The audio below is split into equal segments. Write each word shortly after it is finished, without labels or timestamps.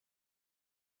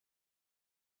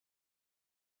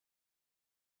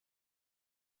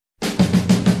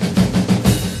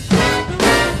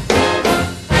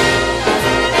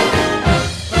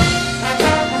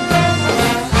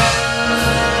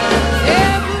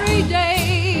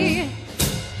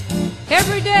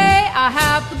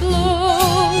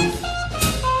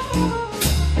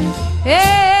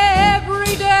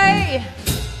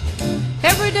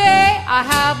I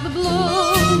have the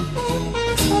blues.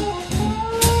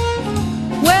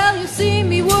 Well, you see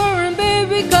me worrying,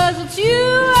 baby, 'cause it's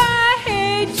you I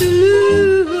hate to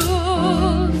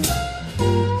lose.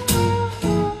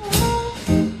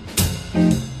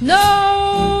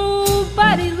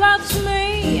 Nobody loves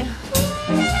me.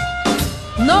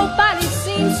 Nobody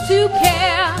seems to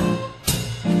care.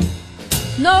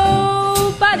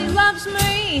 Nobody loves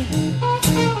me.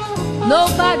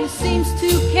 Nobody seems to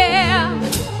care.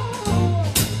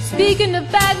 Speaking of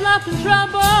bad luck and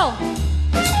trouble,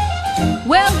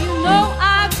 well, you know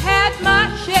I've had my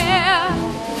share.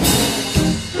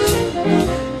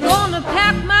 Gonna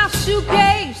pack my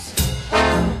suitcase,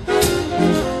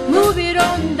 move it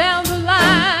on down the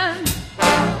line.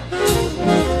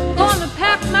 Gonna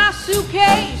pack my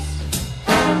suitcase,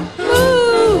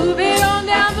 move it on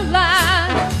down the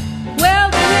line. Well,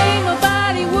 there ain't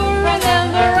nobody worrying and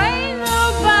there ain't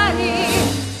nobody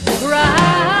crying,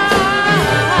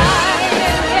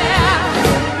 yeah.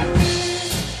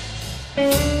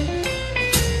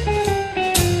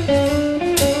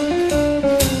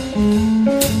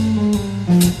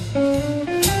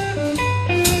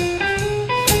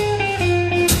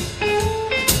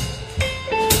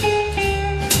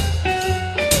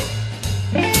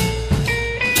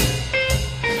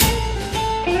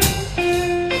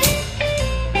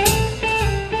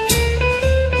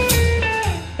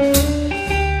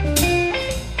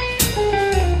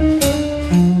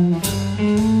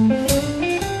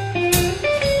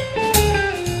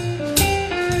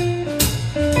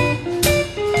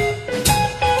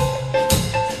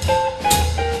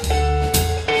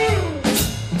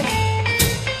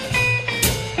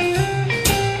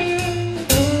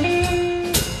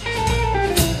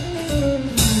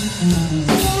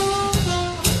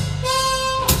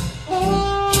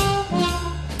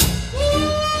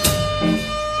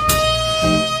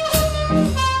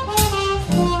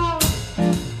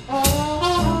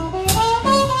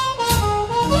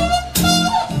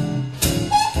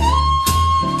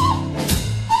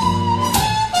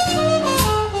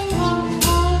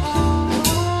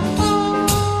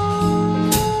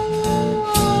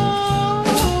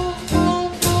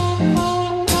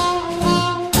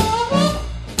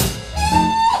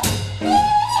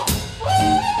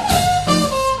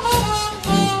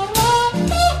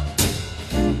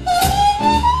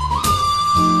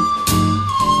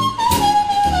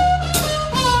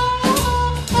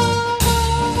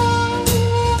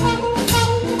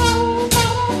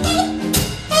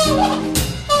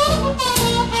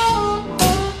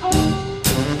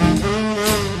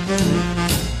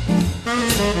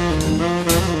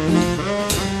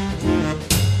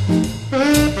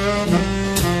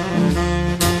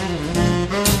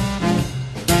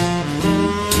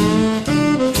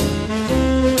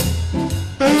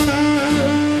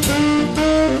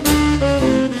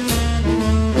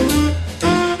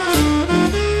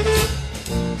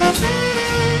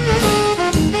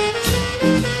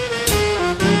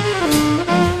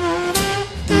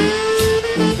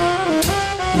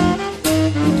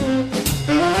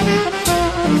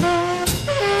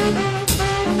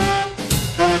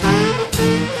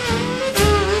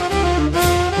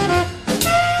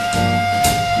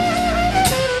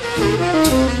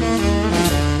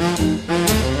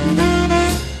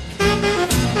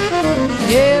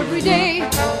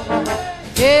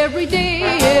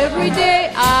 Every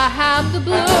day I have the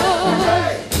blues.